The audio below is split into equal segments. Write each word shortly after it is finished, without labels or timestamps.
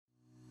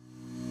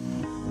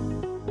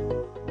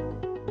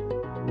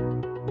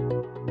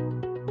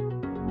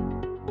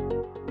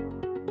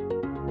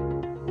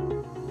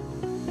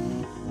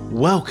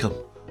Welcome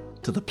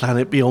to the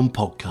Planet Beyond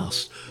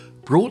podcast,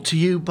 brought to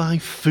you by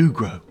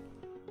Fugro,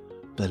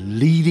 the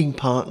leading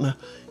partner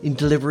in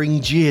delivering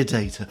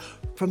geodata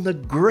from the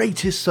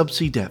greatest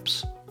subsea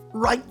depths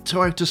right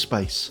to outer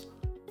space.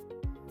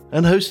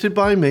 And hosted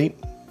by me,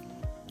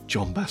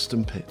 Jon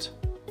Baston-Pitt.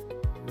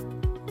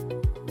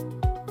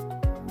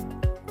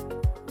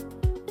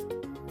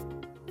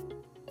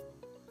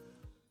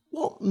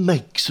 What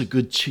makes a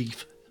good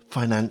chief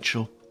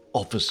financial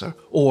officer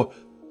or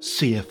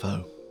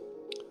CFO?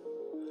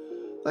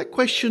 That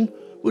question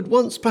would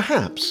once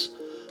perhaps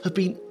have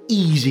been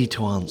easy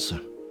to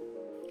answer.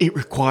 It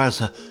requires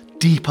a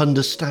deep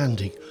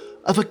understanding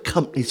of a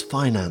company's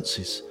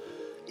finances.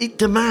 It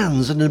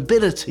demands an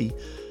ability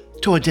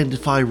to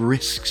identify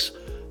risks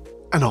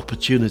and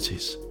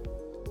opportunities.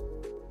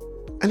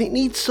 And it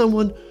needs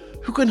someone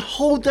who can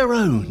hold their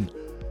own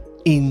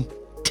in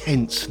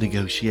tense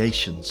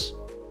negotiations.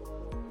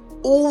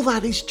 All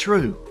that is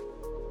true.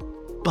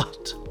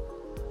 But,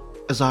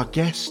 as our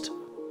guest,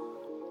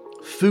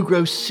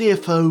 Fugro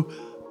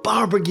CFO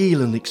Barbara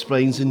Geelen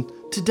explains in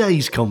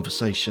today's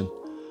conversation,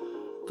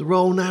 the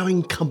role now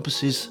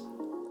encompasses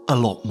a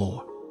lot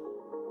more.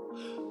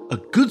 A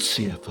good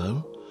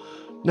CFO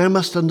now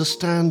must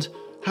understand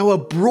how a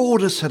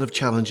broader set of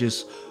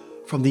challenges,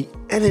 from the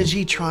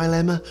energy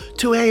trilemma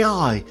to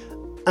AI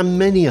and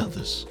many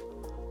others,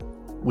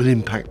 will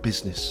impact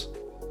business,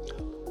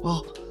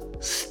 while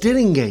still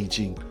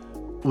engaging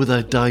with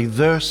a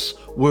diverse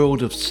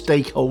world of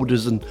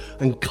stakeholders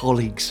and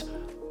colleagues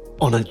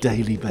on a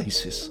daily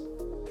basis.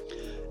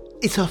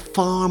 It's a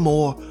far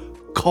more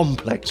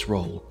complex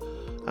role,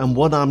 and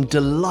one I'm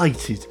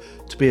delighted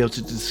to be able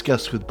to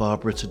discuss with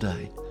Barbara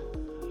today.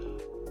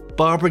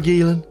 Barbara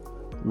Geelen,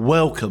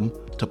 welcome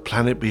to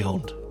Planet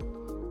Beyond.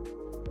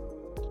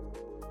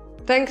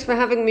 Thanks for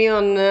having me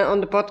on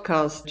the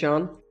podcast,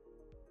 Jon.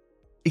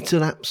 It's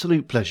an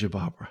absolute pleasure,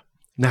 Barbara.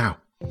 Now,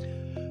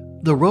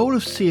 the role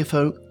of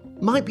CFO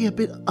might be a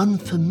bit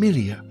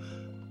unfamiliar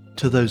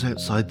to those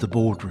outside the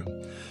boardroom.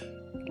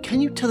 Can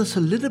you tell us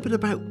a little bit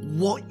about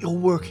what your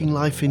working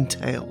life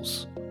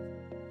entails?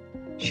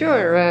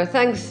 Sure,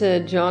 thanks,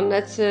 Jon.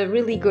 That's a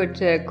really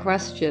good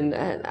question.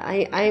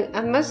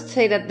 I must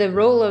say that the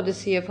role of the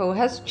CFO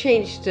has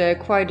changed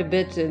quite a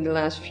bit in the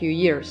last few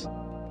years.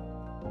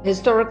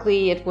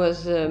 Historically, it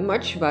was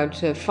much about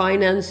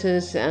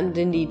finances and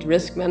indeed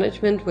risk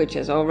management, which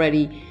has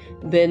already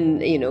been,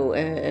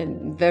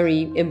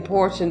 very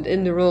important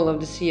in the role of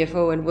the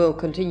CFO and will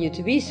continue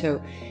to be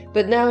so.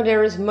 But now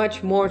there is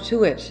much more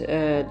to it,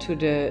 to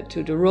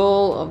the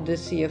role of the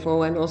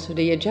CFO and also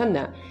the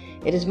agenda.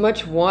 It is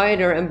much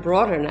wider and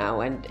broader now,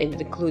 and it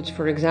includes,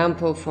 for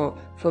example,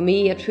 for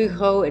me at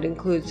Fugro, it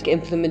includes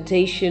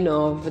implementation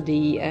of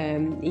the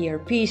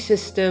ERP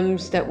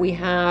systems that we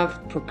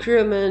have,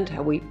 procurement,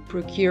 how we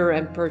procure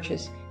and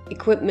purchase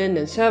equipment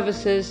and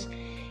services.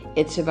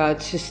 It's about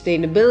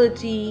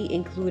sustainability,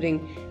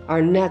 including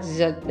our net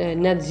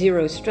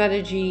zero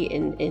strategy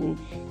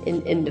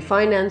in the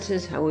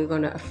finances, how we're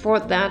going to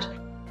afford that.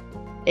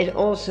 It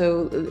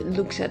also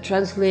looks at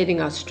translating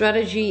our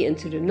strategy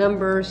into the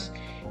numbers,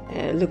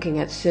 looking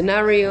at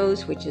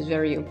scenarios, which is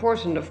very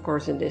important, of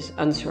course, in this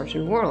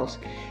uncertain world.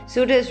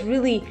 So there's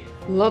really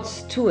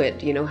lots to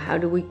it. How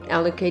do we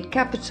allocate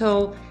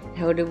capital?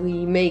 How do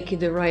we make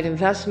the right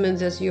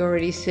investments, as you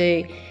already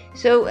say?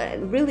 So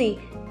really,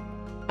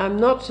 I'm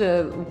not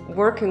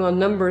working on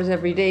numbers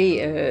every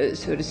day,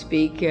 so to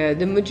speak.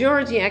 The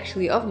majority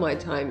actually of my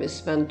time is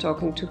spent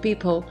talking to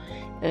people,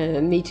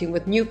 meeting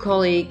with new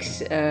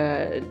colleagues,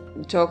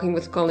 talking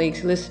with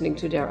colleagues, listening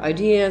to their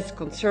ideas,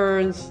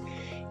 concerns,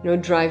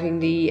 driving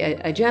the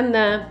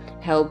agenda,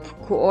 help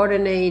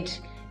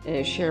coordinate,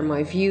 share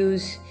my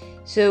views.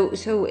 So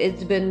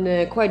it's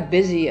been quite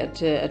busy at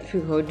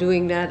Fugro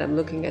doing that. I'm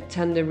looking at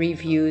tender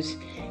reviews.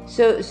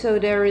 So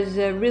there is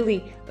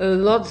really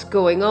lots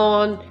going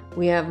on.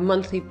 We have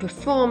monthly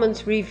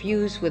performance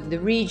reviews with the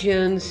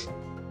regions.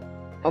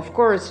 Of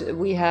course,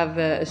 we have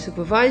a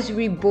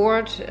supervisory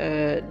board,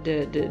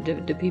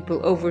 the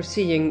people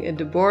overseeing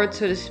the board,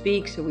 so to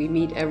speak. So we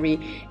meet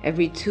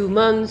every 2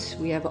 months.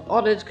 We have an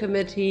audit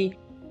committee.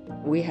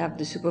 We have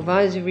the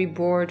supervisory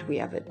board. We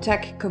have a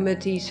tech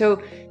committee.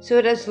 So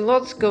there's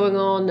lots going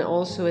on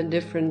also in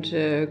different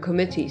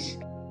committees.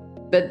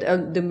 But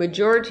the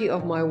majority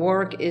of my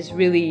work is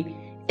really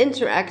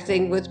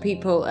interacting with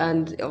people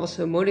and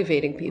also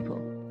motivating people.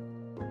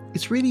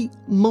 It's really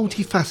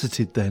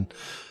multifaceted then.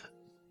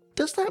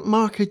 Does that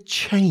mark a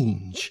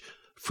change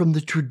from the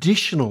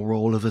traditional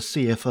role of a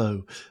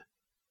CFO?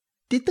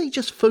 Did they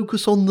just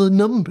focus on the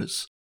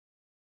numbers?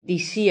 The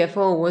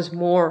CFO was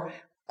more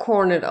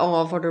cornered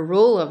off, or the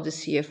role of the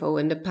CFO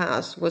in the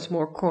past was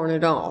more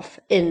cornered off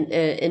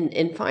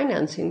in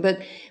financing. But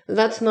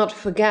let's not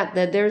forget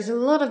that there's a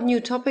lot of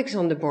new topics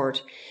on the board.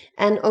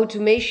 And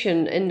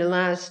automation in the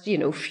last,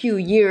 few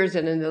years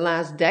and in the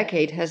last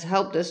decade has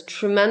helped us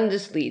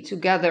tremendously to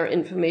gather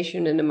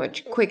information in a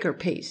much quicker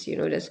pace.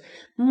 There's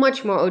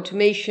much more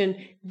automation,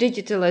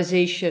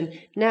 digitalization.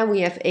 Now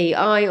we have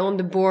AI on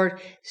the board,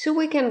 so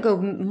we can go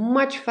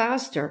much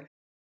faster.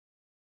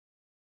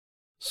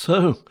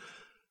 So,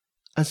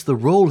 as the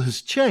role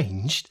has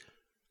changed,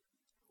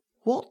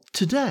 what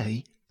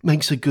today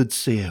makes a good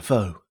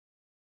CFO?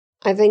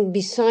 I think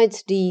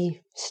besides the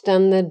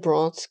standard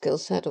broad skill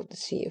set of the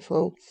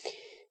CFO,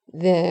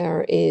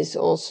 there is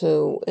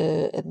also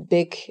a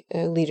big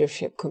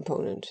leadership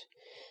component.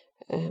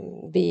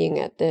 Being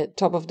at the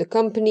top of the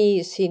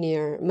company, a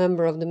senior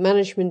member of the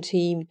management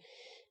team,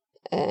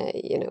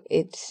 the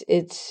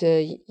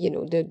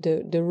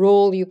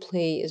role you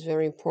play is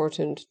very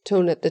important.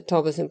 Tone at the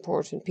top is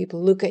important.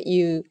 People look at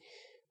you,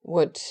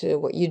 what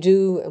you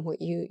do and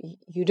what you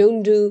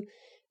don't do.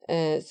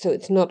 So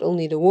it's not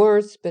only the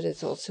words, but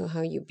it's also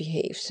how you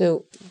behave.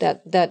 So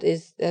that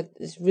is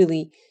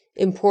really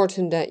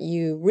important that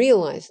you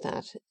realize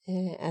that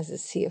as a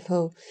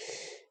CFO.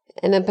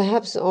 And then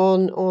perhaps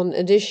on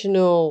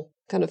additional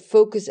kind of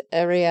focus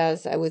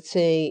areas, I would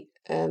say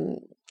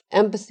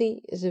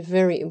empathy is a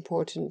very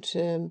important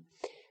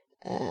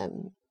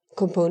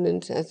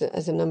component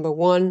as a number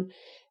one.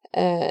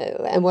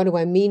 And what do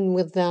I mean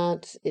with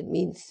that? It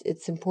means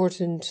it's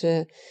important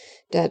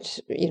that,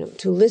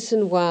 to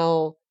listen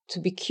well, to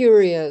be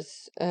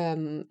curious,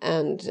 and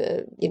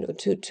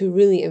to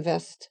really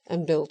invest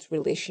and build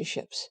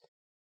relationships.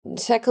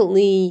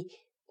 Secondly,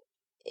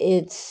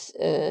 it's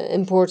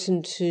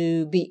important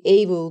to be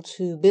able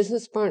to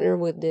business partner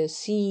with the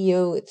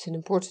CEO. It's an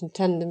important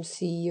tandem,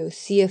 CEO,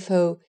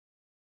 CFO,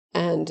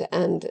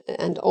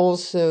 and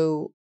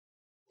also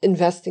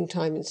investing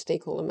time in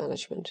stakeholder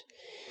management.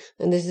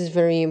 And this is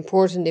very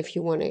important if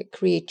you want to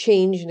create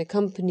change in a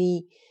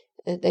company,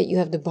 that you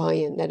have the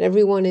buy-in, that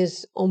everyone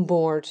is on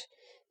board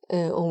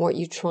on what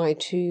you try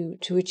to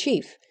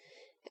achieve.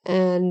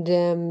 And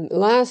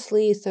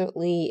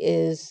thirdly,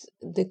 is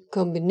the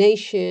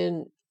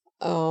combination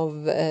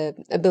of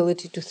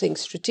ability to think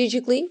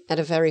strategically at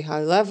a very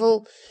high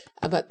level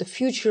about the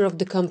future of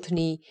the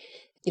company,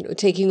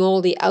 taking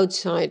all the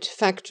outside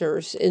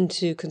factors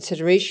into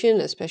consideration,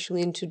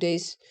 especially in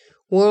today's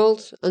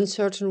world,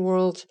 uncertain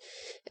world,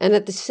 and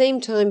at the same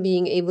time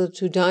being able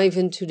to dive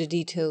into the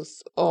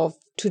details of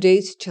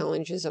today's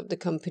challenges of the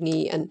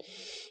company and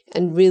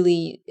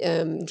really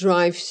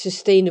drive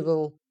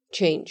sustainable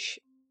change.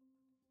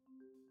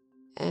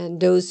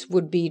 And those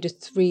would be the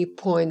 3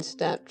 points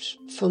that,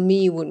 for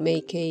me, would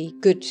make a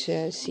good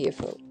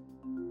CFO.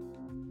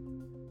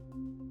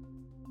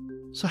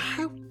 So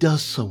how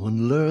does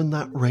someone learn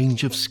that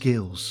range of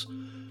skills?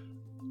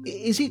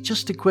 Is it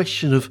just a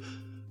question of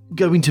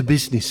going to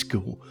business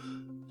school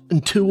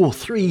and 2 or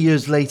 3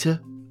 years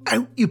later,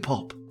 out you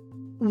pop,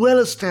 well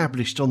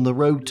established on the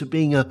road to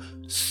being a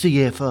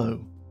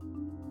CFO?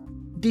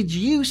 Did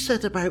you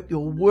set about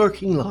your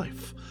working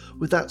life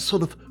with that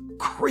sort of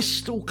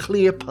crystal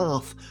clear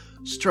path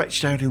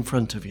stretched out in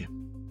front of you?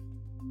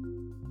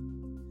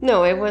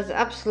 No, it was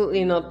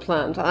absolutely not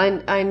planned.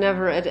 I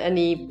never at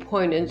any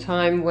point in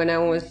time when I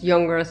was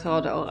younger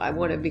thought, I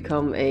want to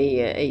become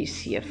a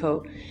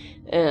CFO.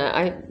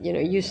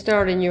 You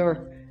start in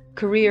your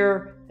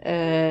career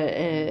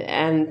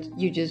and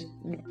you just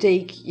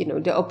take,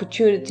 the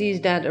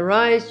opportunities that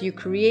arise. You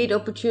create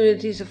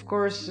opportunities, of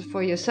course,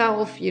 for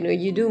yourself.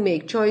 You do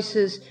make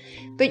choices,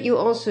 but you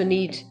also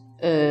need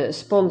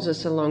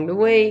sponsors along the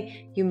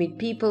way. You meet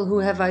people who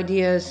have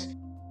ideas.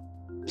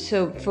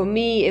 So for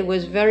me, it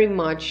was very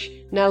much,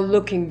 now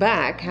looking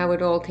back, how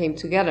it all came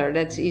together.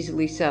 That's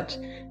easily said.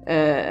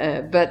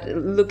 But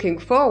looking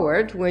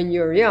forward, when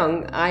you're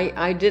young,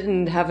 I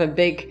didn't have a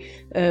big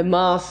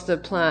master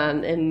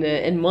plan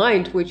in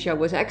mind, which I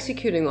was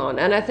executing on.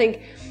 And I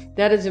think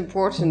that is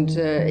important.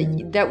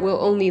 That will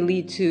only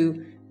lead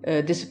to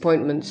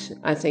disappointments,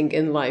 I think,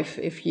 in life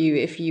if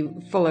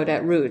you follow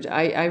that route.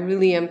 I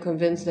really am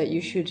convinced that you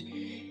should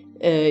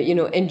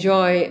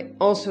enjoy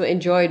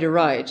the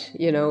ride,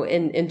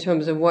 in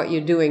terms of what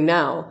you're doing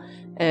now,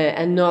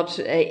 and not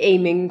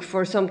aiming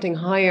for something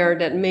higher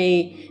that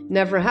may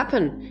never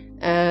happen,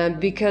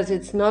 because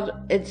it's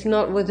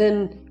not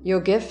within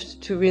your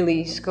gift to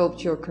really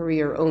sculpt your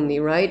career only,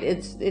 right?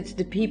 It's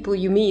the people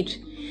you meet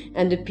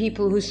and the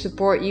people who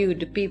support you,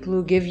 the people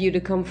who give you the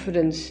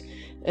confidence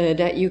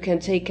that you can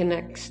take a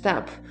next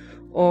step,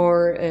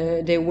 or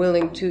they're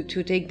willing to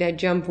take that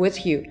jump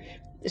with you.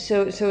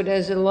 So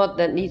there's a lot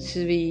that needs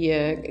to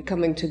be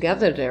coming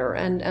together there,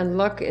 and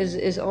luck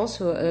is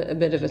also a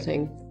bit of a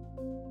thing.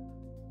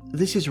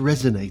 This is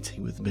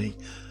resonating with me.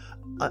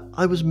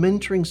 I was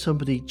mentoring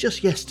somebody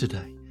just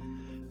yesterday.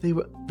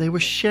 They were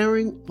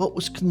sharing what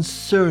was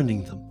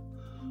concerning them.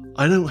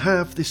 I don't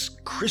have this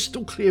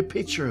crystal clear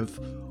picture of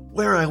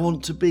where I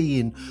want to be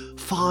in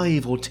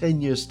 5 or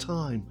 10 years'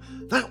 time.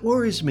 That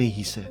worries me,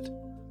 he said.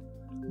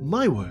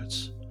 My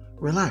words,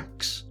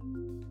 relax.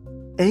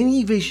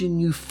 Any vision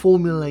you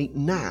formulate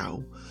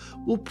now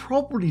will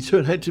probably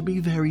turn out to be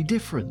very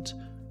different.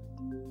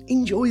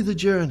 Enjoy the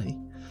journey.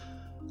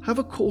 Have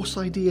a course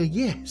idea,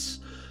 yes.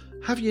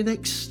 Have your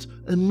next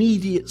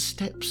immediate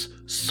steps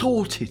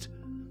sorted,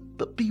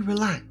 but be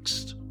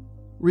relaxed,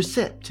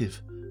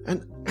 receptive,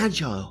 and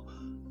agile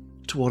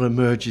to what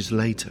emerges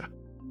later.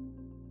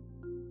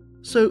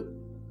 So,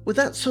 with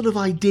that sort of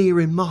idea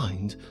in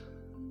mind,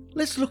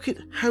 Let's look at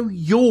how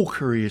your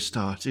career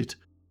started.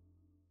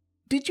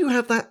 Did you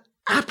have that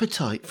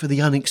appetite for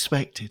the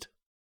unexpected?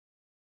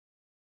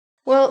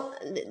 Well,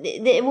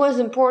 it was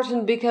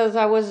important because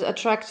I was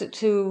attracted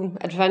to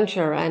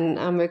adventure, and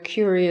I'm a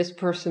curious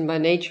person by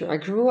nature. I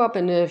grew up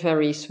in a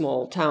very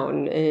small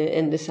town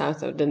in the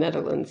south of the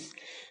Netherlands.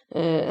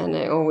 And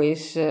I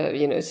always,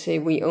 say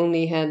we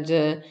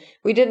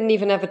didn't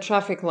even have a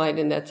traffic light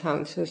in that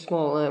town, so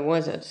small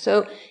was it.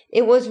 So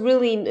it was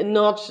really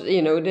not,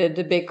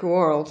 the big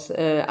world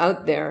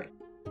out there.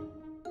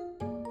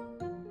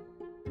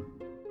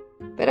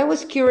 But I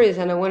was curious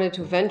and I wanted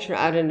to venture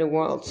out in the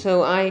world.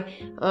 So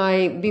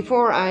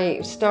before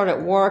I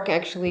started work,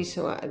 actually,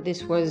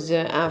 this was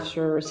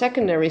after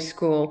secondary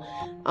school,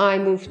 I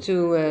moved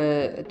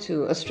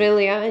to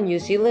Australia and New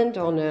Zealand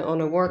on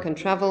a work and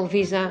travel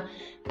visa.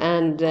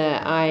 And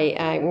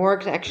I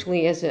worked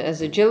actually as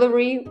a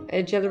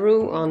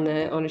gillaroo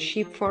on a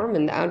sheep farm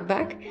in the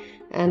outback,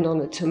 and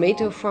on a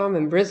tomato farm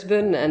in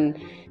Brisbane.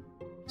 And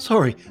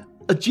sorry,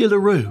 a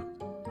gillaroo?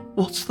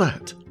 What's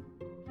that?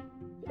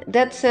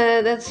 That's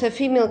a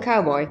female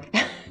cowboy.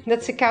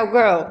 That's a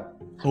cowgirl.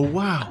 Oh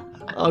wow!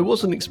 I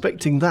wasn't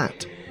expecting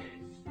that.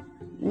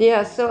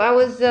 Yeah, so I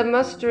was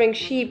mustering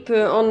sheep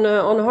on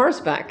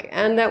horseback,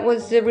 and that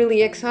was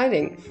really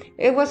exciting.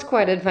 It was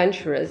quite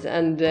adventurous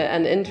and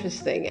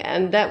interesting,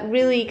 and that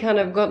really kind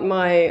of got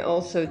my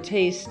also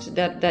taste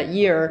that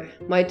year,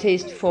 my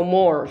taste for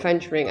more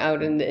venturing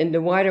out in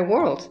the wider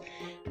world.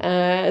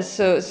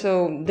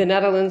 So the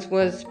Netherlands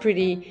was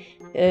pretty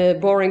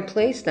boring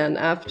place then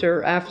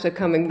after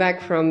coming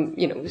back from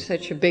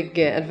such a big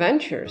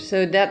adventure.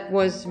 So that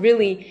was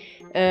really.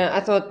 I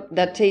thought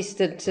that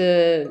tasted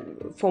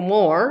for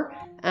more,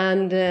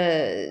 and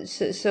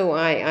so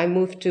I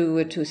moved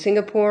to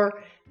Singapore.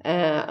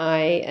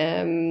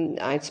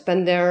 I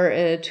spent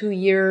there 2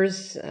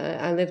 years.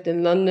 I lived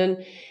in London.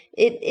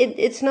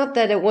 It's not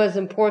that it was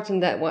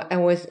important that I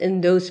was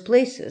in those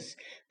places,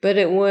 but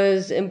it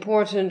was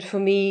important for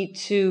me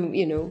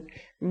to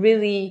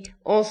really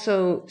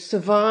also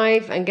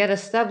survive and get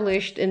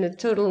established in a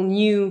total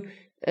new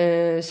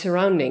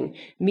surrounding,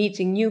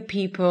 meeting new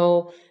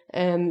people.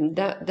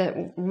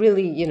 That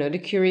really, the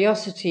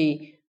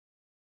curiosity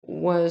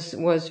was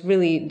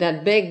really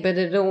that big, but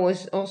it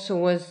always also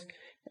was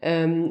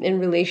in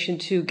relation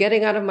to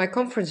getting out of my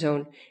comfort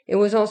zone. It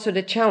was also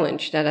the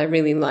challenge that I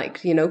really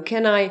liked.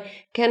 Can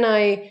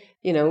I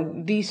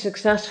be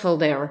successful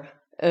there,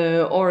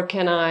 or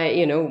can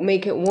I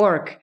make it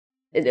work?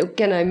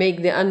 Can I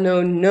make the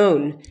unknown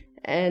known?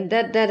 And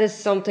that is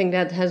something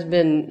that has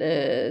been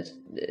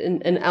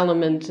an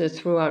element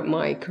throughout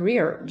my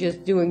career,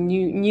 just doing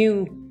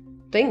new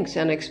things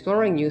and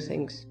exploring new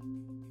things.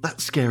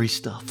 That's scary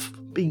stuff.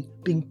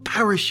 Being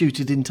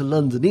parachuted into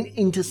London,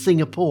 into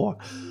Singapore,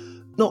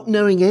 not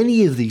knowing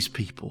any of these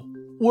people,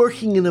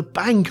 working in a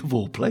bank of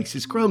all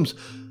places, crumbs.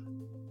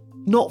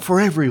 Not for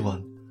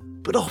everyone,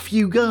 but off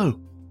you go.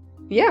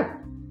 Yeah,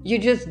 you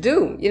just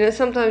do.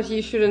 Sometimes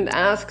you shouldn't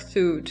ask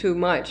too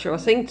much or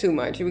think too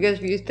much, because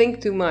if you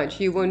think too much,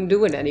 you won't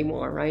do it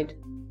anymore, right?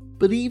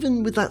 But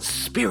even with that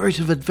spirit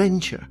of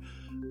adventure,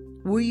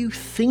 were you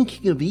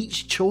thinking of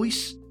each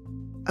choice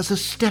as a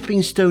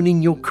stepping stone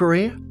in your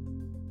career?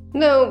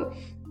 No,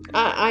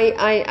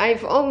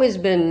 I've always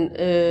been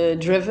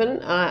driven.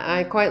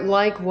 I quite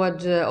like what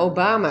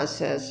Obama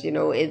says.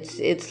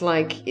 It's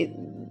like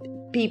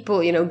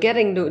people,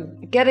 getting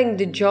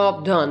the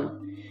job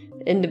done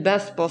in the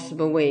best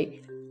possible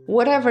way.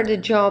 Whatever the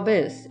job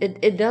is,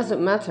 it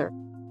doesn't matter.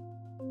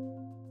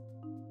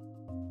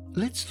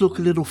 Let's look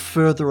a little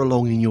further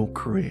along in your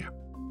career.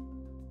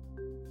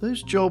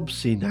 Those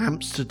jobs in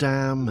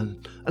Amsterdam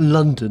and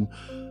London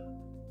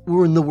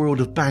were in the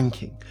world of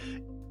banking.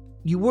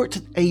 You worked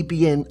at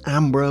ABN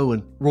AMRO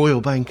and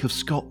Royal Bank of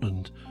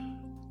Scotland,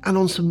 and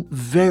on some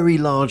very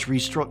large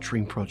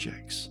restructuring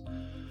projects.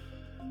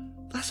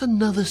 That's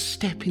another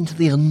step into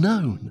the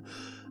unknown.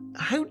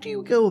 How do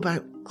you go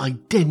about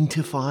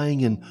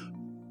identifying and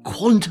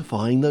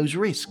quantifying those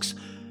risks?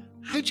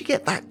 How do you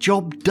get that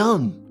job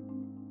done?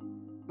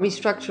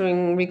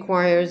 Restructuring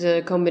requires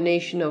a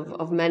combination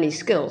of many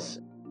skills.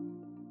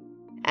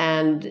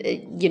 And,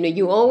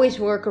 you always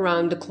work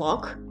around the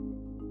clock.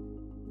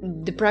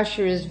 The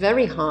pressure is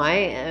very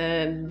high.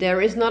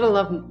 There is not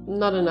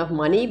enough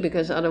money,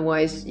 because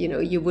otherwise,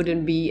 you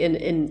wouldn't be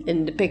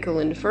in the pickle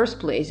in the first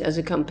place as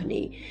a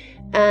company.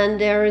 And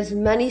there is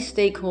many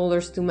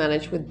stakeholders to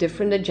manage with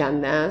different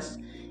agendas.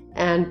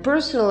 And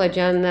personal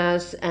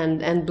agendas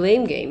and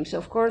blame games,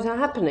 of course, are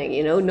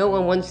happening. No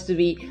one wants to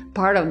be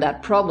part of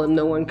that problem.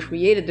 No one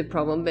created the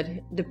problem, but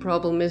the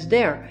problem is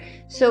there.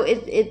 So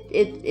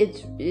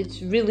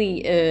it's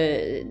really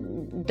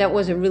that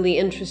was a really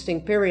interesting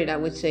period. I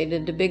would say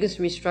that the biggest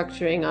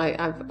restructuring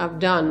I've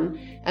done,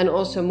 and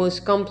also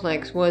most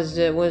complex, was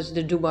the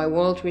Dubai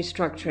World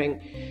restructuring.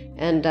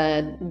 And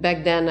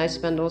back then, I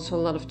spent also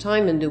a lot of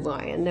time in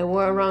Dubai, and there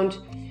were around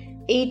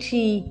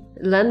 80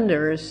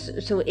 lenders,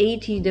 so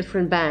 80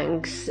 different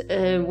banks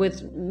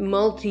with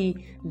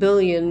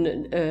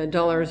multi-billion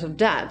dollars of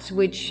debt,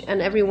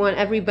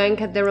 every bank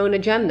had their own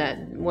agenda.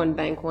 One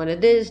bank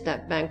wanted this,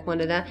 that bank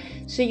wanted that.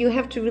 So you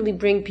have to really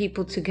bring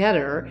people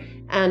together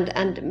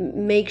and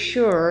make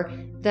sure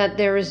that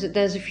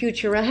there's a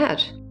future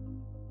ahead.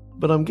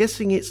 But I'm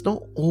guessing it's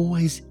not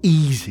always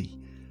easy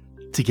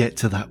to get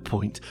to that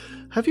point.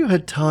 Have you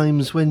had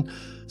times when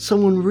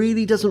someone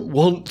really doesn't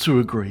want to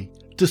agree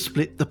to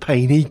split the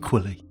pain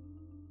equally?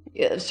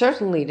 Yeah,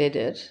 certainly they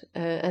did,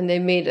 and they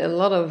made a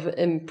lot of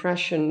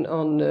impression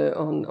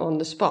on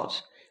the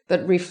spot.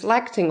 But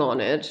reflecting on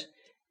it,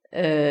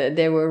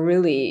 they were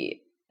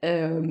really.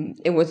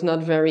 It was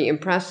not very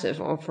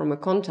impressive, or from a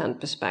content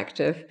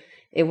perspective,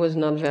 it was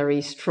not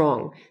very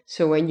strong.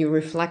 So when you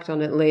reflect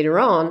on it later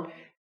on,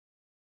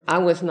 I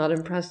was not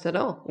impressed at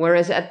all.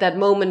 Whereas at that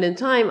moment in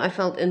time, I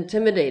felt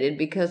intimidated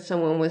because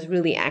someone was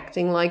really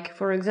acting like,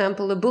 for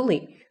example, a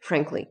bully,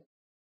 frankly.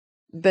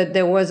 But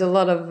there was a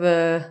lot of,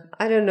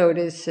 I don't know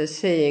this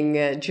saying,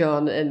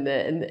 John,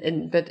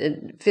 but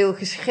veel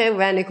geschreeuw,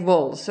 weinig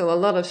wol. So a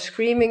lot of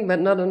screaming, but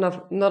not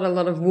a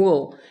lot of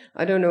wool.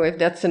 I don't know if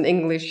that's an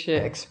English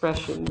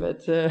expression,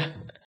 but...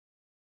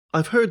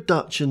 I've heard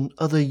Dutch and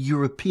other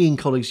European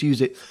colleagues use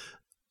it,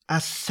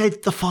 as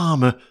said the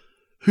farmer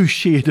who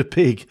sheared a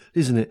pig,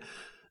 isn't it?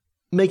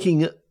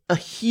 Making a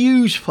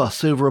huge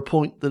fuss over a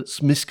point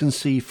that's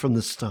misconceived from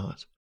the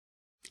start.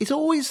 It's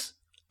always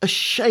a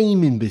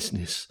shame in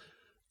business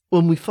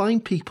when we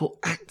find people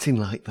acting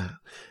like that.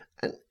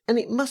 And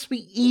it must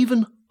be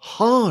even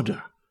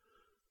harder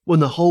when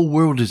the whole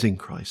world is in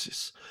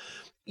crisis.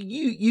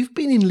 You've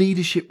been in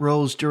leadership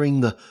roles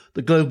during the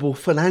global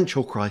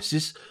financial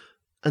crisis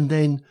and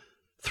then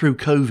through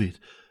COVID.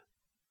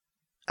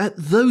 At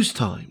those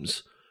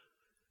times,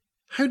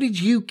 how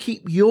did you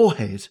keep your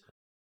head?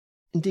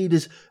 Indeed,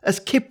 as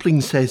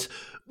Kipling says,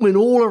 when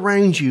all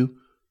around you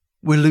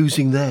were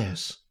losing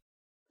theirs.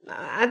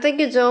 I think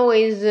it's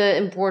always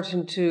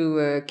important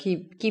to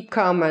keep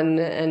calm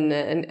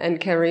and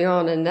carry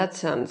on in that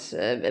sense.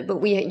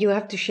 But you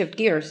have to shift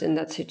gears in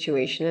that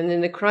situation. And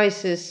in a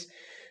crisis,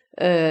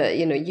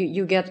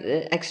 you get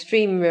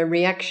extreme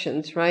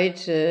reactions, right?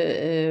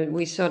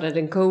 We saw that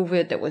in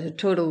COVID, there was a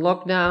total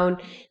lockdown.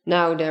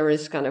 Now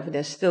there's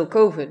still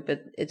COVID,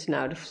 but it's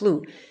now the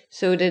flu.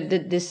 So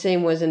the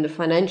same was in the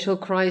financial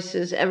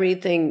crisis.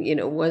 Everything,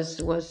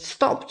 was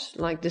stopped,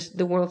 like this,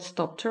 the world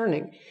stopped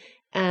turning.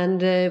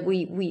 And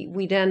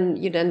you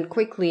then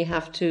quickly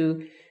have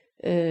to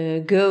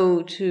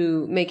go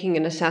to making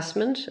an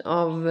assessment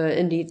of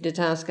indeed the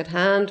task at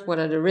hand. What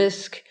are the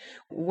risks?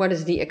 What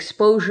is the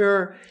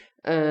exposure?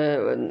 What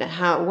are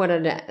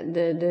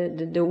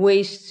the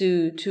ways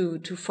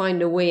to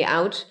find a way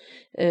out?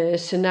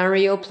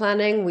 Scenario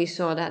planning. We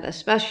saw that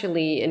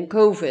especially in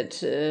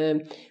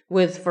COVID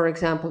with, for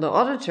example, the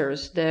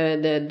auditors.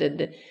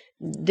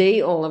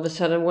 They all of a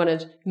sudden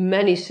wanted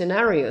many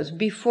scenarios.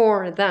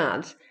 Before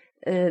that.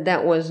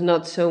 That was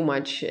not so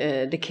much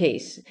the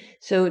case.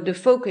 So the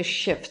focus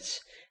shifts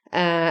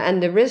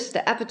and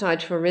the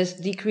appetite for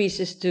risk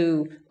decreases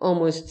to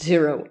almost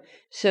zero.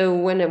 So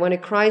when a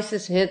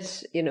crisis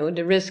hits,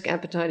 the risk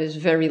appetite is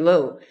very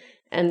low.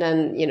 And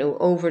then,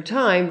 over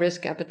time,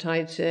 risk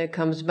appetite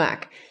comes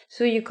back.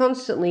 So you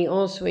constantly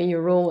also in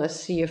your role as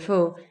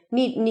CFO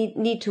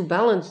need to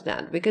balance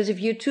that. Because if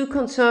you're too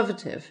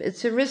conservative,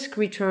 it's a risk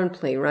return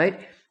play, right?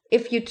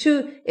 If you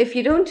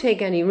don't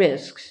take any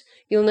risks,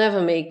 you'll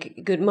never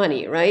make good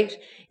money, right?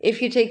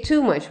 If you take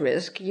too much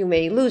risk, you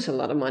may lose a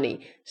lot of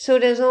money. So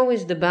there's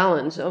always the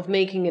balance of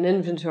making an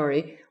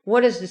inventory.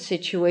 What is the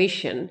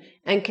situation?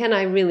 And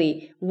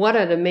what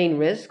are the main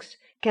risks?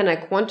 Can I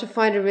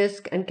quantify the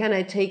risk? And can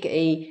I take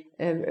a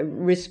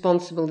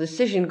responsible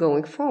decision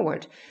going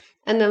forward?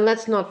 And then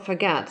let's not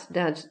forget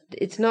that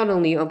it's not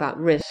only about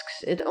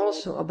risks, it's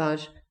also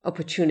about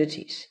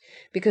opportunities,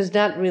 because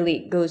that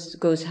really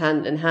goes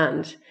hand in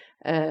hand.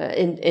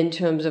 In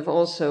terms of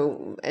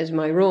also as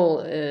my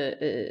role,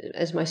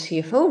 as my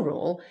CFO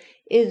role,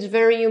 it's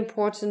very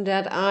important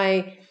that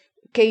I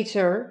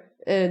cater,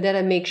 that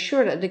I make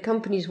sure that the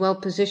company is well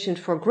positioned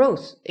for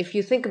growth. If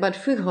you think about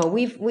Fugro,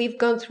 we've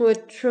gone through a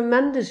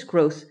tremendous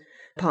growth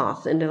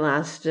path in the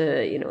last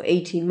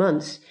 18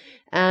 months.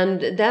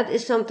 And that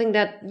is something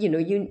that,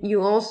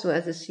 you also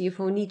as a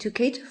CFO need to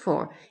cater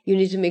for. You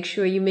need to make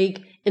sure you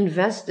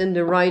invest in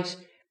the right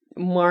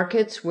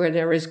markets where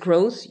there is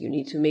growth. You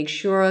need to make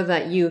sure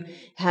that you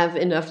have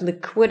enough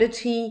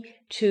liquidity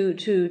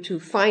to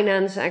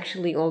finance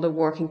actually all the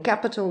working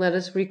capital that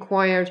is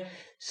required.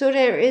 So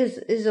there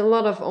is a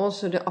lot of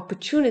also the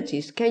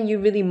opportunities. Can you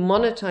really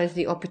monetize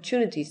the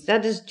opportunities?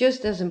 That is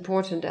just as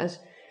important as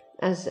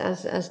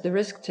the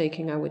risk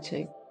taking, I would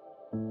say.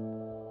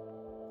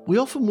 We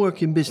often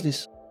work in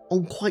business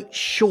on quite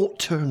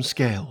short-term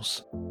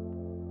scales.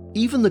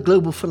 Even the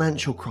global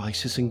financial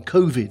crisis and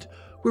COVID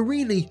were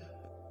really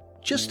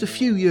just a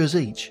few years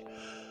each.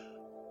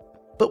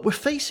 But we're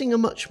facing a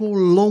much more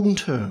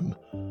long-term,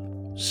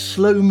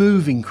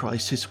 slow-moving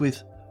crisis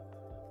with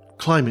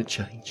climate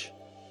change.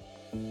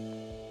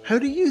 How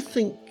do you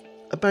think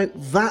about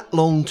that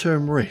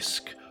long-term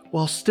risk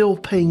while still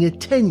paying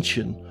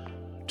attention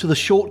to the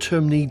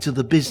short-term needs of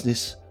the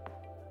business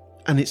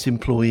and its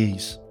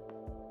employees?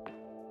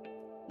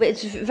 But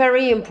it's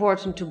very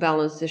important to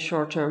balance the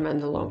short term and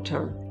the long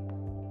term.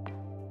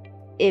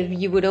 If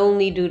you would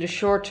only do the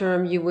short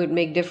term, you would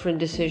make different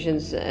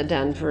decisions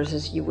then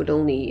versus you would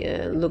only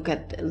look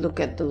at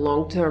the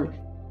long term.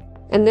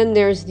 And then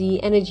there's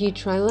the energy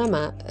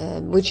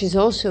trilemma, which is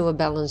also a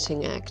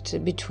balancing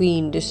act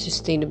between the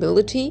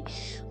sustainability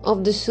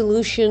of the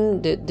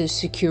solution, the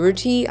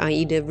security,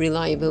 i.e. the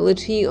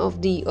reliability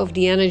of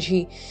the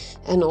energy,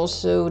 and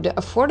also the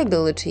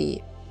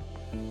affordability.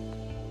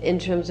 In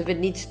terms of it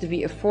needs to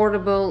be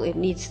affordable, it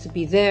needs to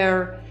be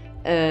there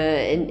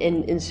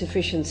in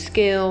sufficient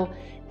scale.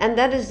 And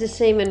that is the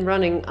same in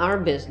running our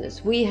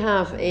business. We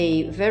have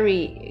a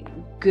very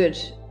good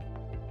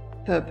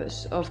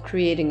purpose of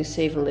creating a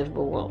safe and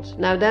livable world.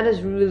 Now that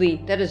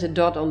is a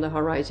dot on the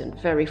horizon,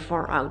 very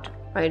far out,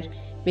 right?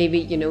 Maybe,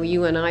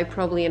 you and I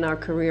probably in our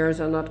careers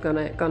are not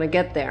gonna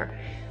get there.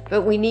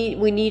 But we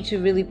need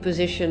to really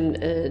position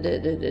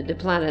the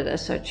planet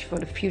as such for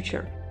the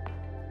future.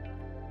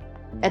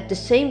 At the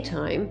same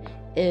time,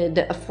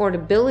 the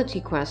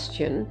affordability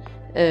question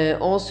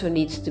also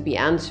needs to be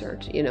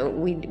answered.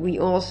 We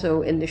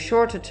also, in the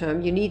shorter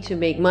term, you need to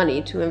make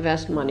money to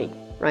invest money,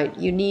 right?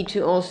 You need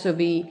to also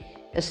be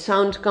a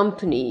sound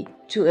company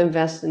to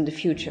invest in the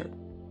future.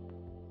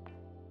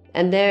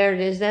 And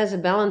there's a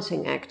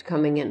balancing act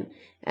coming in.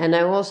 And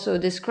I also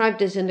described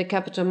this in the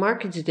Capital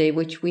Markets Day,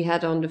 which we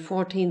had on the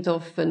 14th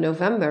of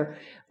November,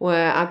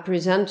 where I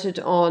presented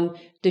on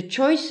the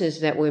choices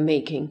that we're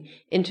making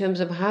in terms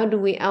of how do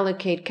we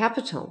allocate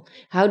capital?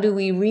 How do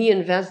we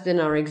reinvest in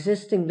our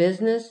existing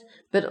business,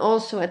 but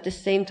also at the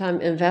same time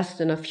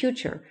invest in our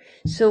future?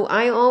 So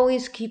I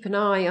always keep an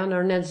eye on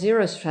our net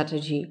zero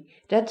strategy.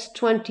 That's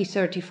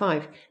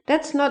 2035.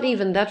 That's not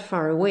even that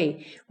far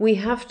away. We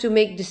have to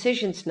make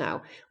decisions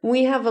now.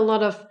 We have a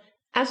lot of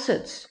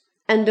assets,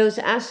 and those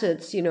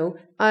assets,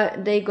 are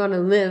they going to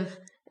live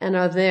and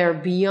are there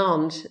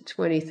beyond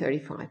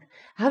 2035?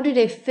 How do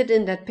they fit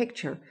in that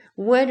picture?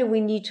 Where do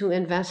we need to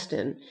invest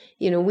in?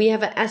 We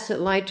have an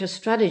asset-lighter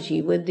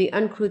strategy with the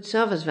uncrewed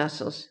surface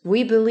vessels.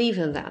 We believe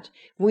in that.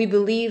 We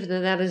believe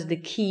that is the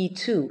key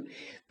too.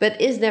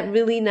 But is that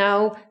really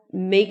now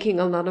making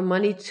a lot of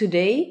money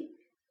today?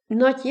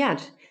 Not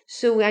yet.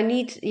 So I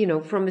need,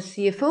 from a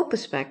CFO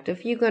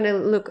perspective, you're going to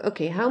look,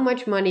 okay, how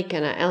much money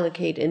can I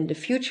allocate in the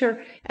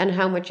future and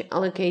how much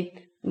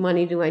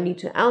money do I need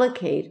to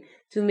allocate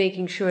to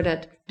making sure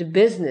that the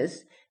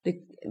business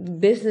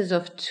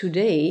of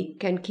today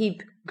can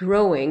keep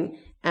growing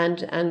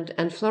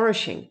and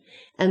flourishing.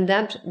 And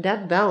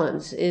that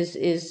balance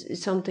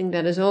is something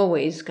that is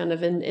always kind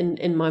of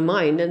in my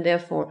mind. And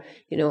therefore,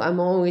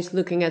 I'm always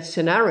looking at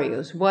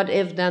scenarios. What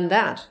if then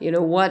that?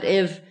 What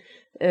if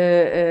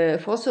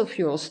fossil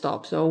fuel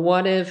stops, or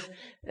what if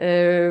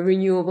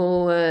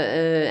renewable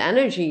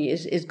energy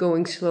is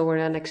going slower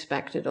than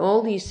expected?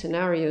 All these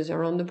scenarios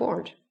are on the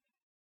board.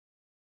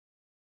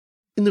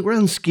 In the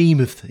grand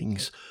scheme of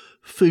things,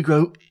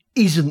 Fugro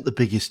isn't the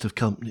biggest of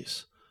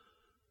companies.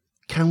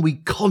 Can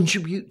we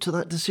contribute to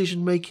that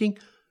decision making,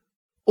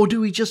 or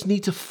do we just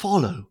need to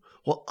follow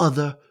what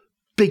other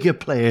bigger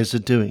players are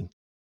doing?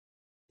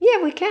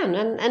 Yeah, we can,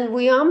 and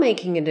we are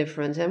making a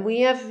difference, and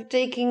we have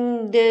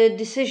taken the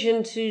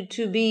decision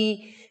to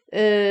be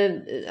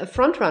a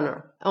front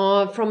runner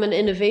from an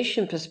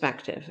innovation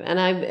perspective, and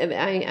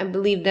I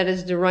believe that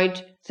is the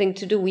right thing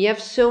to do. We have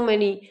so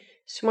many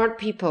smart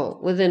people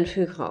within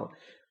Fugro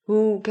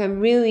who can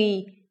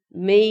really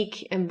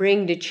make and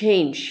bring the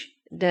change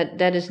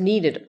that is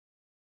needed.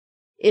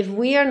 If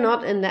we are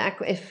not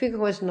if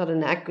Fugro is not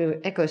an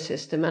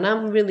ecosystem, and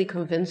I'm really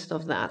convinced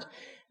of that,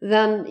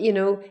 then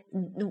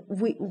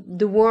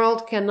the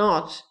world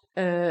cannot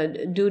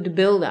do the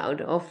build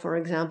out of, for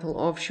example,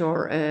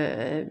 offshore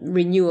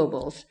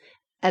renewables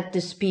at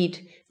the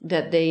speed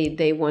that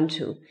they want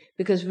to,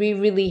 because we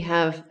really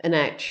have an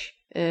edge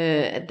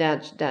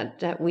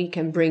that we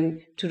can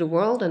bring to the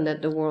world and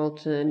that the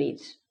world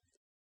needs.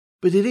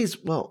 But it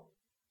is, well,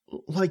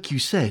 like you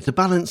said, a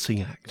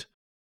balancing act.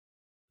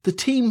 The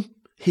team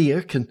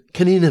here can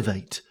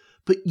innovate,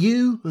 but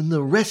you and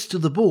the rest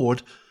of the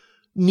board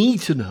need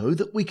to know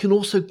that we can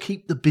also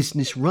keep the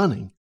business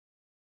running.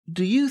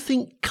 Do you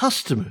think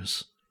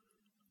customers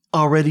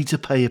are ready to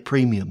pay a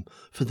premium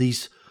for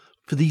these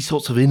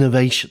sorts of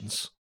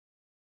innovations?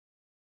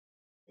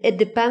 It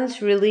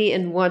depends really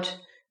on what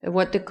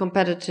the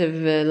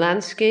competitive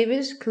landscape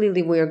is.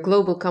 Clearly, we're a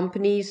global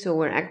company, so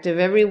we're active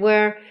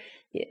everywhere.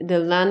 The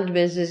land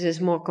business is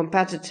more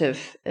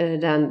competitive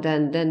than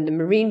the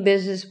marine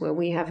business, where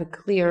we have a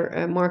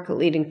clear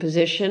market-leading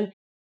position.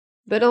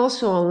 But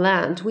also on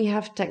land, we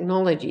have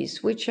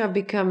technologies which are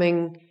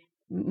becoming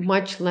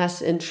much less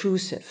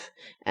intrusive.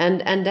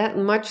 And that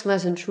much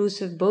less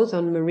intrusive, both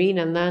on marine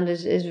and land,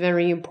 is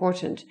very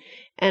important.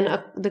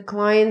 And the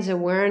client's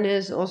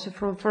awareness also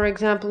from, for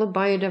example, a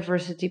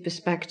biodiversity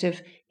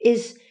perspective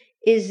is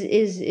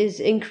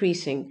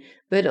increasing.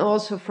 but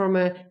also from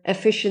a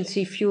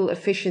fuel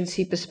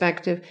efficiency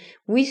perspective,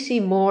 we see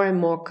more and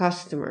more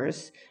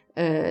customers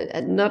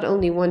not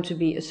only want to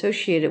be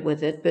associated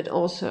with it, but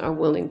also are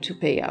willing to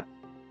pay up.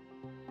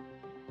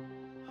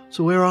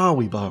 So where are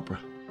we, Barbara?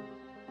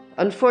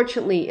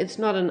 Unfortunately, it's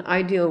not an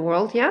ideal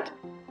world yet.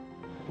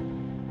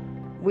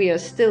 We are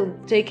still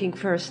taking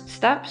first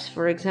steps.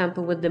 For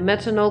example, with the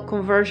methanol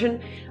conversion,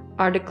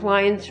 are the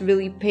clients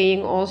really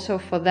paying also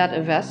for that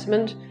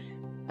investment?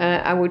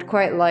 I would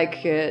quite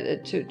like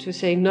to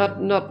say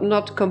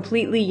not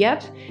completely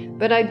yet,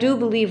 but I do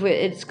believe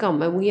it's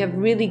come, and we have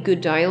really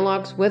good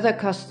dialogues with our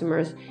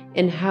customers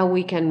in how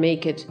we can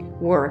make it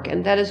work.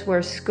 And that is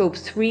where Scope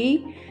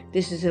 3,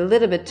 this is a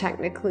little bit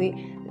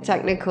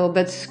technical,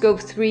 but Scope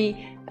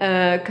 3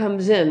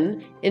 comes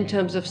in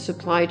terms of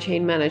supply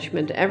chain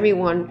management.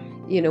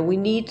 Everyone, we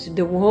need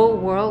the whole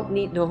world,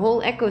 the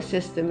whole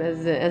ecosystem,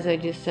 as I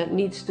just said,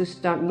 needs to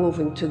start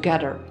moving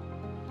together.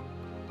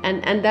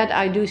 And that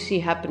I do see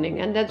happening,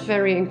 and that's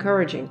very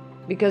encouraging,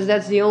 because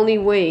that's the only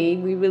way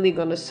we're really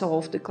going to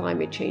solve the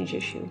climate change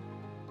issue.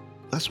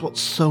 That's what's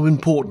so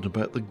important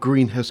about the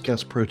greenhouse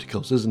gas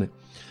protocols, isn't it?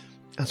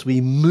 As we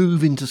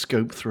move into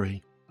Scope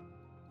 3,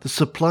 the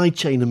supply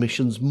chain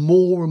emissions,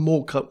 more and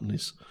more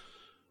companies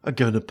are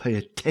going to pay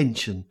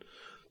attention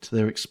to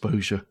their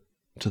exposure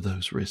to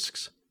those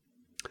risks.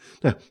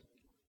 Now,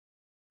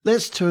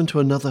 let's turn to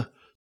another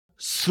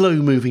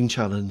slow-moving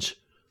challenge,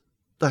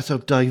 that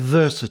of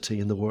diversity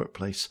in the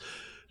workplace.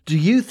 Do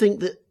you think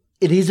that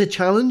it is a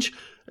challenge,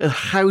 and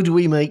how do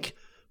we make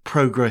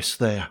progress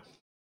there?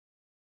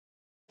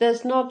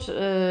 There's not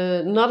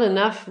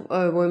enough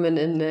women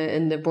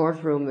in the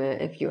boardroom,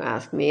 if you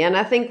ask me, and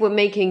I think we're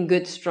making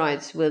good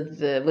strides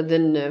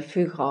within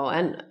Fugro.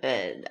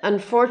 And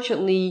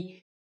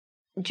unfortunately,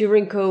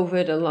 during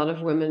COVID, a lot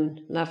of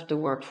women left the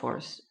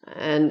workforce,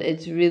 and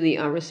it's really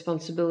our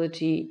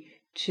responsibility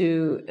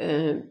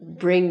to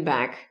bring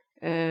back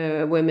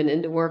women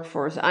in the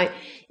workforce.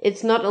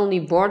 It's not only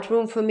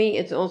boardroom for me,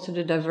 it's also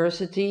the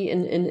diversity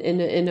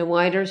in a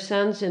wider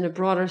sense, in a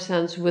broader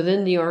sense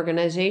within the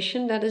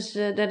organization that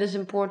is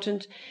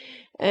important.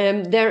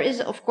 There is,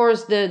 of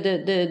course,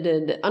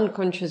 the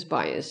unconscious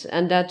bias,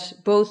 and that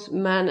both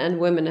men and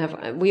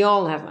women we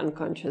all have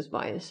unconscious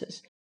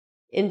biases.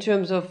 In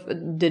terms of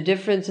the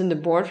difference in the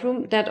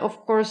boardroom, that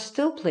of course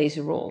still plays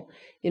a role.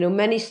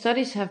 Many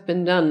studies have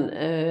been done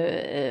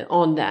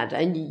on that,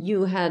 and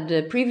you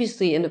had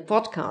previously in a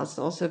podcast,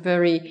 also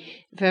very,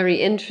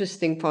 very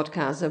interesting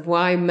podcast of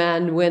why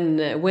men win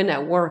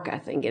at work, I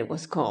think it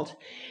was called.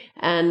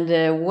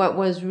 And what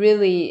was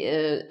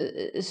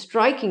really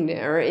striking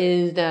there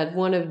is that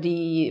one of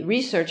the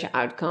research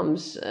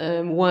outcomes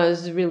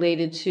was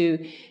related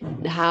to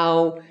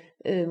how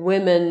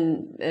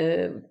women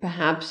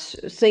perhaps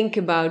think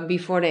about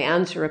before they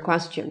answer a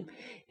question.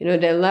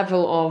 Their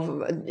level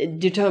of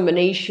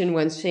determination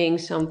when saying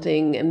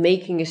something and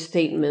making a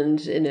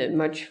statement in a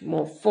much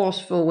more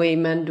forceful way.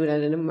 Men do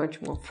that in a much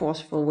more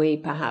forceful way,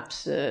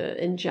 perhaps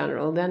in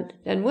general,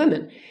 than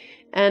women.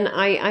 And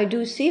I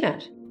do see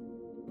that.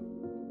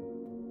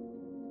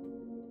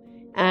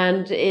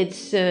 And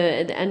it's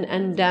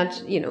and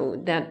that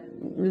that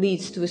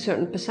leads to a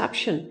certain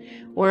perception.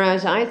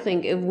 Whereas I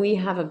think if we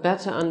have a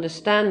better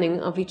understanding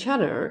of each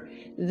other,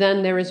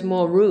 then there is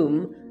more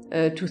room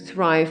to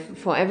thrive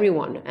for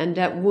everyone, and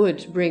that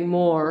would bring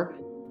more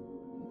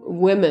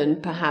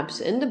women perhaps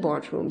in the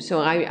boardroom. So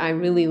I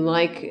really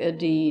like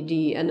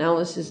the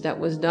analysis that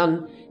was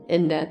done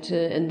in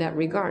that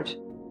regard.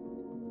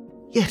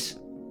 Yes,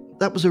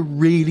 that was a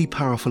really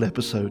powerful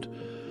episode.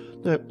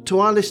 Now, to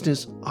our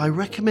listeners, I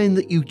recommend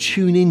that you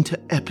tune in to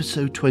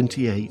episode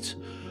 28,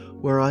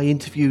 where I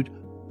interviewed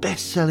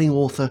best-selling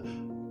author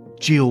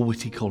Jill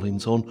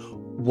Whitty-Collins on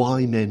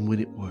why men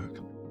win at work.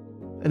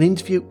 An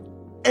interview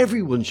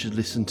everyone should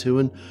listen to,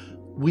 and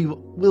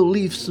we'll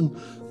leave some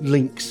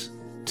links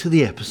to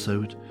the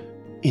episode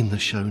in the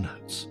show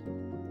notes.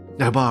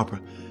 Now,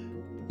 Barbara,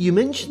 you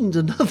mentioned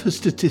another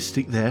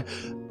statistic there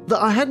that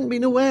I hadn't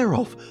been aware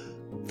of,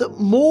 that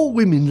more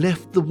women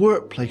left the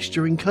workplace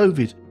during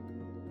COVID.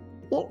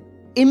 What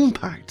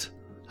impact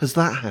has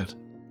that had?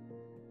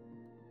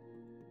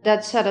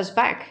 That set us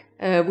back.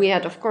 We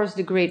had, of course,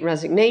 the Great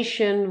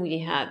Resignation. We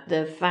had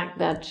the fact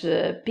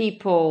that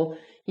people,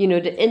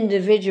 the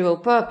individual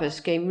purpose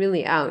came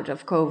really out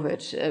of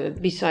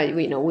COVID. Besides,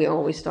 we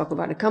always talk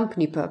about a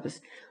company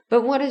purpose.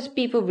 But what is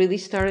people really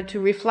started to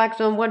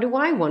reflect on? What do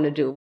I want to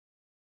do?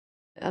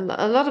 A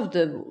lot of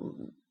the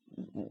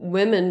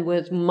women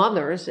with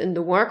mothers in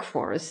the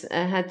workforce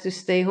had to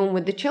stay home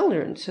with the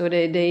children. So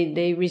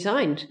they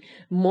resigned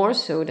more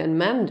so than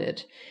men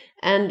did.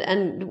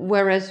 And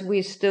whereas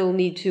we still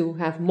need to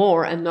have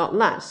more and not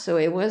less. So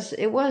it was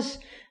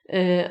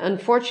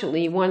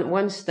unfortunately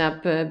one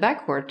step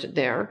backward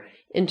there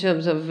in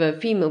terms of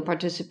female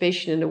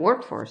participation in the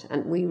workforce.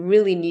 And we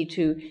really need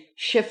to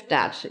shift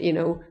that,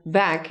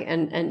 back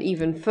and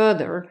even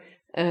further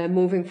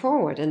moving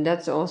forward. And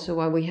that's also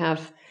why we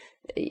have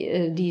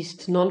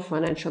these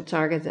non-financial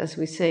targets, as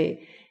we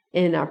say,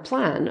 in our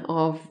plan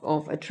of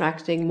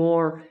attracting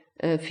more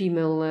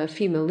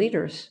female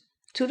leaders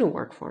to the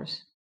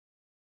workforce.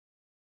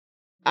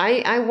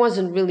 I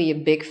wasn't really a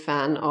big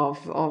fan of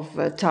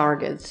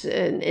targets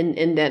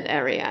in that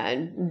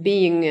area.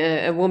 Being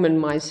a woman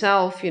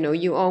myself,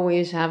 you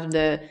always have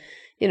the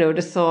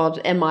thought,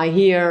 am I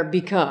here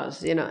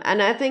because,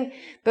 and I think,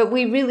 but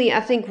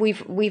I think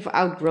we've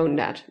outgrown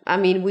that. I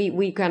mean,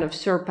 we kind of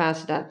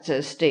surpassed that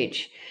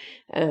stage.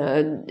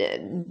 I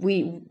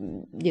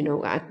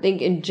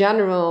think in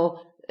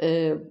general,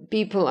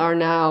 people are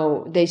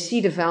now, they see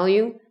the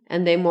value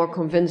and they're more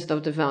convinced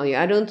of the value.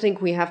 I don't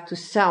think we have to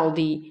sell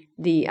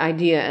the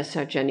idea as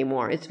such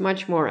anymore. It's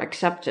much more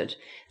accepted.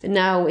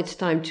 Now it's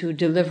time to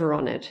deliver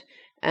on it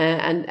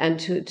and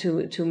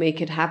to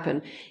make it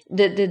happen.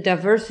 The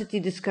diversity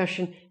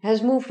discussion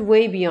has moved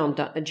way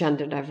beyond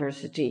gender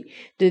diversity.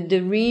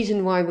 The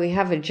reason why we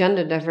have a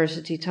gender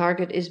diversity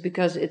target is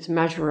because it's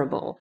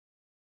measurable.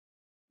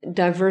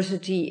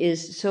 Diversity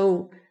is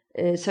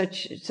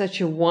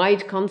such a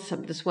wide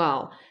concept as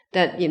well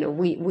that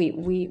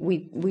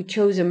we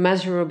chose a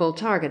measurable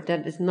target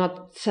that is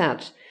not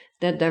set.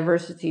 That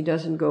diversity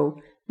doesn't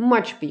go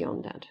much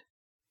beyond that.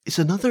 It's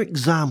another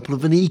example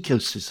of an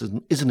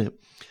ecosystem, isn't it?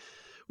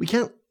 We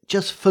can't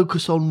just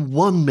focus on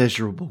one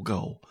measurable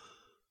goal.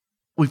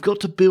 We've got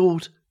to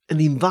build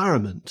an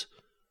environment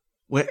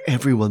where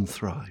everyone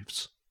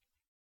thrives.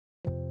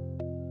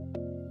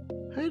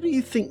 How do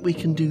you think we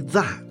can do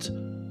that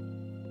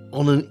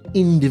on an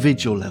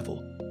individual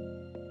level?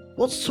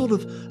 What sort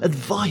of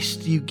advice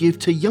do you give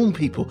to young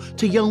people,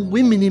 to young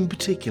women in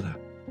particular,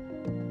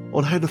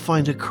 on how to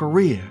find a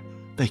career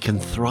they can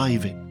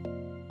thrive in?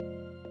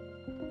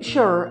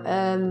 Sure.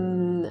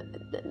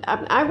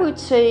 I would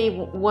say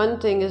one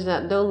thing is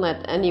that don't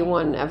let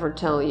anyone ever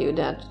tell you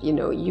that,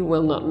 you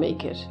will not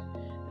make it.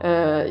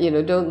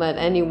 Don't let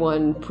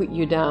anyone put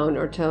you down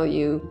or tell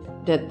you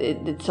that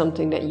it's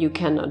something that you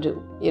cannot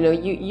do.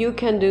 You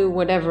can do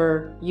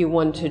whatever you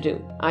want to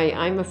do.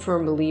 I'm a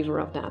firm believer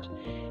of that.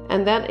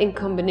 And that in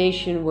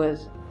combination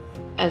with,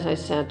 as I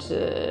said,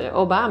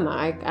 Obama,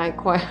 I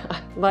quite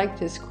like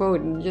this quote,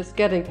 and just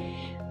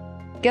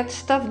get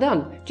stuff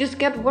done, just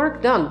get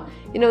work done.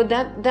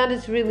 That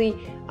is really,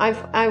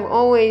 I've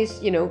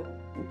always,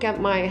 kept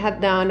my head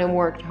down and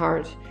worked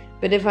hard.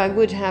 But if I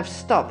would have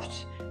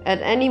stopped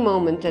at any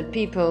moment that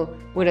people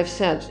would have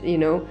said,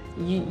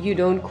 you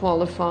don't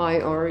qualify,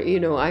 or,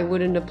 I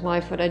wouldn't apply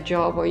for that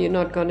job, or you're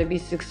not going to be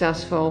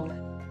successful,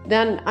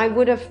 then I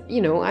would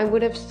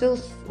have still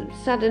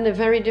sat in a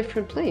very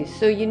different place.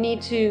 So you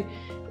need to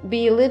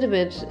be a little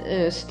bit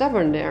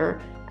stubborn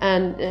there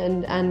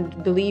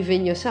and believe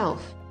in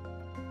yourself.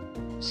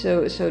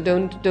 So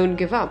don't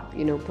give up,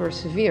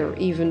 persevere,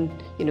 even,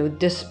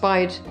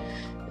 despite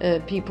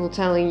people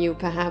telling you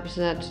perhaps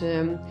that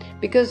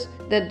because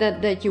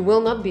that you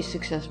will not be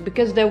successful,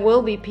 because there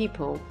will be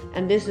people,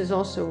 and this is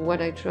also what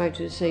I tried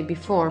to say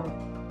before,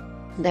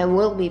 there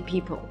will be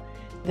people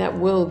that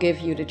will give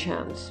you the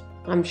chance.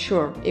 I'm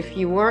sure if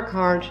you work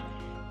hard,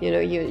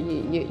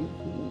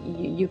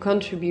 you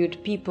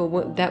contribute,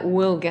 people that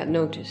will get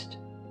noticed.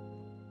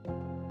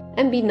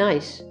 And be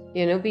nice,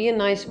 be a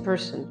nice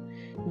person.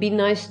 Be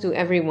nice to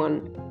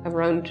everyone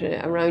around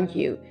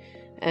you,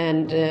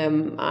 and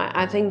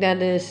I think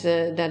that is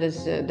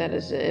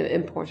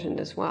important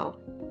as well.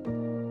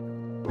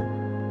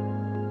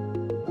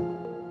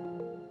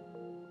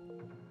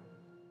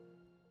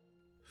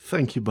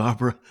 Thank you,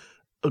 Barbara.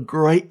 A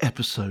great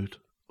episode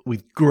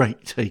with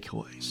great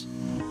takeaways.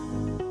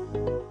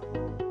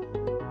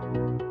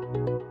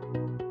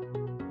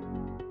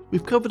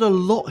 We've covered a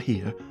lot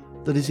here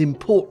that is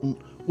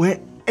important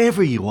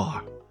wherever you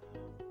are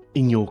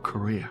in your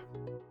career.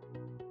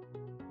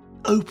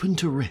 Open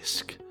to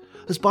risk.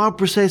 As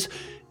Barbara says,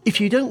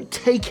 if you don't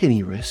take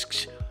any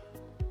risks,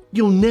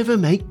 you'll never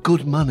make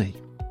good money.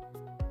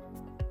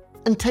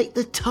 And take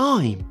the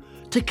time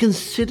to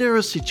consider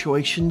a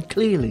situation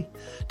clearly,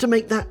 to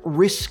make that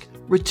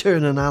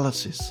risk-return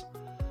analysis.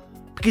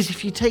 Because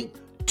if you take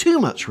too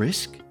much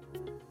risk,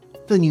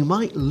 then you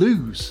might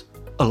lose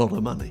a lot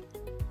of money.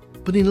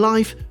 But in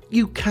life,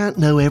 you can't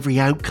know every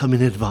outcome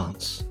in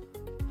advance.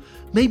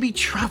 Maybe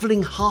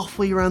travelling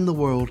halfway around the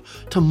world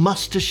to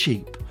muster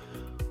sheep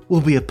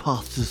will be a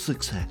path to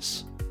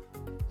success.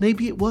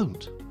 Maybe it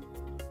won't,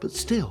 but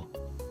still,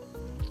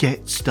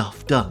 get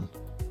stuff done.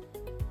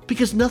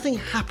 Because nothing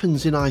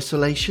happens in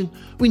isolation.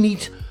 We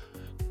need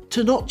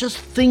to not just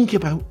think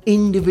about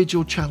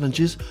individual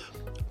challenges,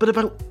 but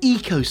about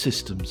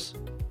ecosystems.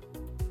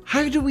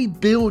 How do we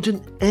build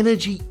an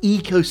energy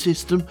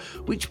ecosystem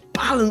which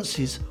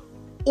balances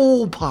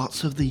all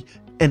parts of the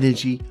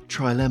energy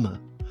trilemma?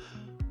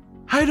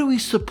 How do we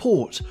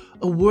support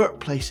a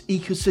workplace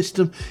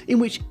ecosystem in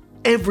which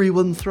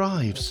everyone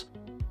thrives?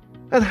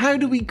 And how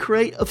do we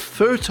create a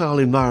fertile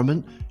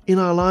environment in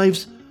our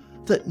lives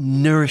that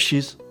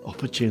nourishes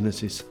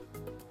opportunities?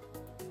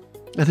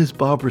 And as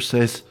Barbara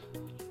says,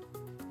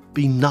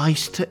 be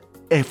nice to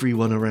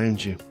everyone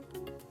around you.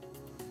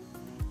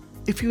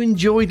 If you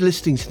enjoyed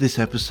listening to this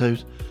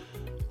episode,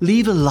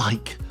 leave a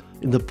like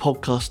in the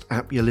podcast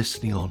app you're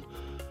listening on,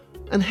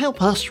 and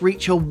help us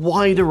reach a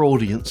wider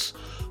audience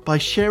by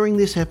sharing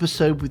this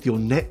episode with your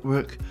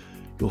network,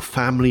 your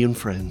family and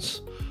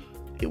friends.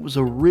 It was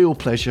a real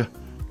pleasure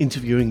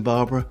interviewing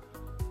Barbara.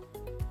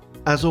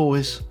 As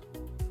always,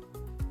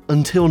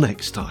 until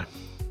next time,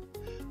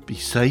 be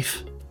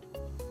safe,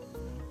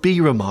 be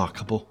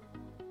remarkable,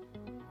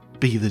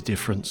 be the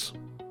difference.